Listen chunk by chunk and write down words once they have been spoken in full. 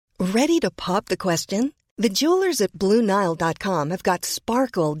Ready to pop the question? The jewelers at BlueNile.com have got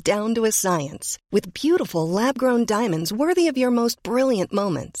sparkle down to a science with beautiful lab-grown diamonds worthy of your most brilliant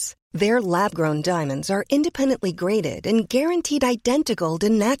moments. Their lab-grown diamonds are independently graded and guaranteed identical to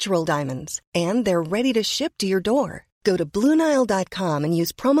natural diamonds, and they're ready to ship to your door. Go to BlueNile.com and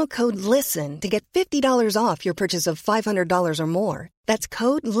use promo code LISTEN to get $50 off your purchase of $500 or more. That's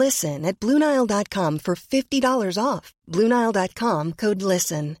code LISTEN at BlueNile.com for $50 off. BlueNile.com, code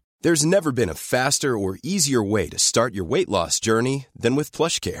LISTEN. There's never been a faster or easier way to start your weight loss journey than with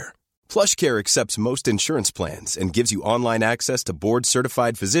PlushCare. PlushCare accepts most insurance plans and gives you online access to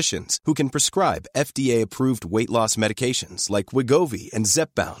board-certified physicians who can prescribe FDA-approved weight loss medications like Wegovy and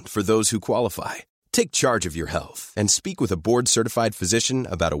Zepbound for those who qualify. Take charge of your health and speak with a board-certified physician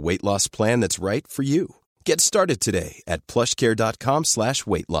about a weight loss plan that's right for you. Get started today at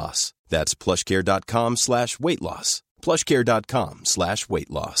plushcare.com/weight loss. That's plushcare.com/weight loss. plushcare.com/weight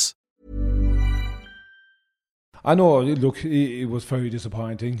loss. I know, look, it was very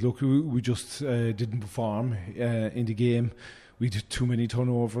disappointing. Look, we just didn't perform in the game. We did too many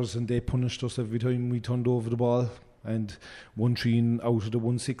turnovers and they punished us every time we turned over the ball. And 1-3 out of the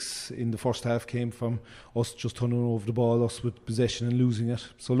 1-6 in the first half came from us just turning over the ball, us with possession and losing it.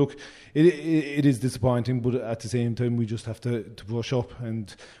 So look, it is disappointing, but at the same time we just have to brush up,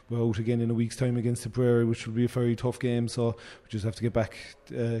 and we're out again in a week's time against Tipperary, which will be a very tough game. So we just have to get back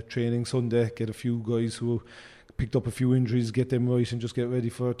training Sunday, get a few guys who picked up a few injuries, get them right, and just get ready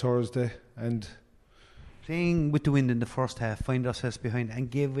for Thursday. And playing with the wind in the first half, find ourselves behind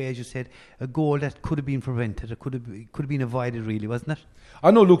and gave away, as you said, a goal that could have been prevented. It could have been avoided, really, wasn't it? I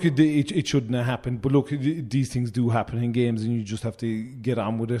know, look, it shouldn't have happened, but look, these things do happen in games and you just have to get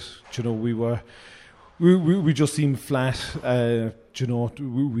on with it. You know, we just seemed flat, you know,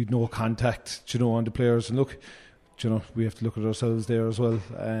 we'd no contact, you know, on the players. And look, you know, we have to look at ourselves there as well,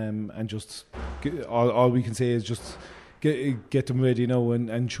 and just all we can say is just get them ready now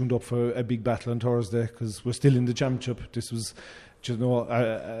and tuned up for a big battle on Thursday, because we're still in the championship. This was, you know,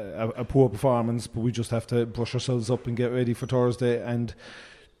 a poor performance, but we just have to brush ourselves up and get ready for Thursday. And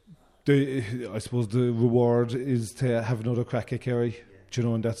I suppose the reward is to have another crack at Kerry, you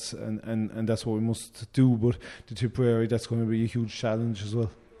know, and that's what we must do. But the Tipperary, that's going to be a huge challenge as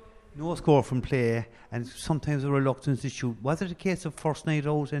well. No score from play, and sometimes a reluctance to shoot. Was it a case of first night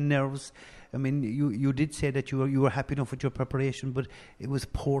out and nerves? I mean, you did say that you were happy enough with your preparation, but it was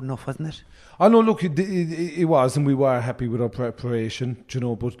poor enough, wasn't it? I know, look, it was, and we were happy with our preparation, you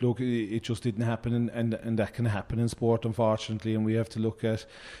know, but look, it just didn't happen, and that can happen in sport, unfortunately, and we have to look at,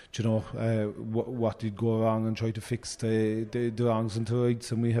 you know, what did go wrong and try to fix the wrongs and the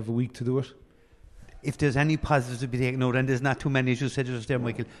rights, and we have a week to do it. If there's any positives to be taken out, and there's not too many, as you said just there,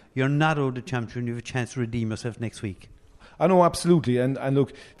 Michael, you're not out of the championship, you have a chance to redeem yourself next week. I know, absolutely, and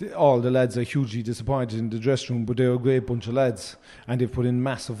look, all the lads are hugely disappointed in the dressing room, but they're a great bunch of lads, and they've put in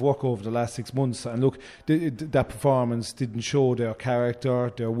massive work over the last 6 months. And look, that performance didn't show their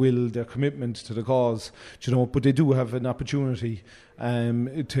character, their will, their commitment to the cause, you know. But they do have an opportunity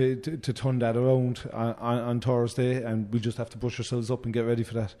to turn that around on Thursday, and we just have to brush ourselves up and get ready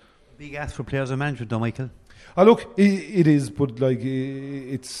for that. Big ask for players and management, though, Michael. Look, it is, but like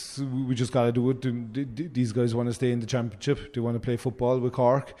we just got to do it. These guys want to stay in the championship. They want to play football with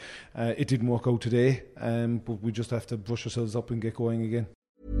Cork. It didn't work out today, but we just have to brush ourselves up and get going again.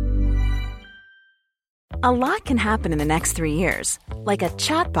 A lot can happen in the next 3 years. Like a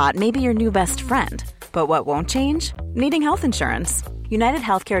chatbot may be your new best friend. But what won't change? Needing health insurance. United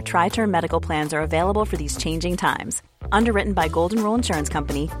Healthcare Tri-Term Medical Plans are available for these changing times. Underwritten by Golden Rule Insurance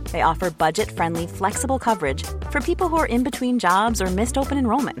Company, they offer budget-friendly, flexible coverage for people who are in between jobs or missed open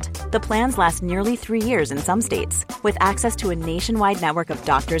enrollment. The plans last nearly 3 years in some states, with access to a nationwide network of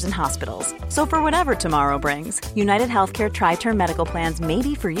doctors and hospitals. So for whatever tomorrow brings, United Healthcare Tri-Term Medical Plans may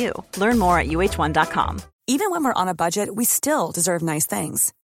be for you. Learn more at uh1.com. Even when we're on a budget, we still deserve nice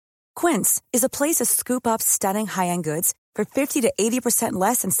things. Quince is a place to scoop up stunning high-end goods for 50 to 80%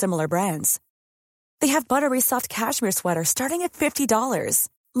 less than similar brands. They have buttery soft cashmere sweaters starting at $50,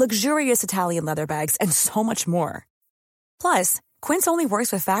 luxurious Italian leather bags, and so much more. Plus, Quince only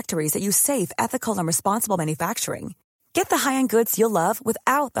works with factories that use safe, ethical, and responsible manufacturing. Get the high-end goods you'll love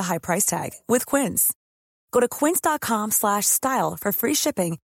without the high price tag with Quince. Go to quince.com/style for free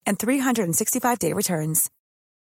shipping and 365-day returns.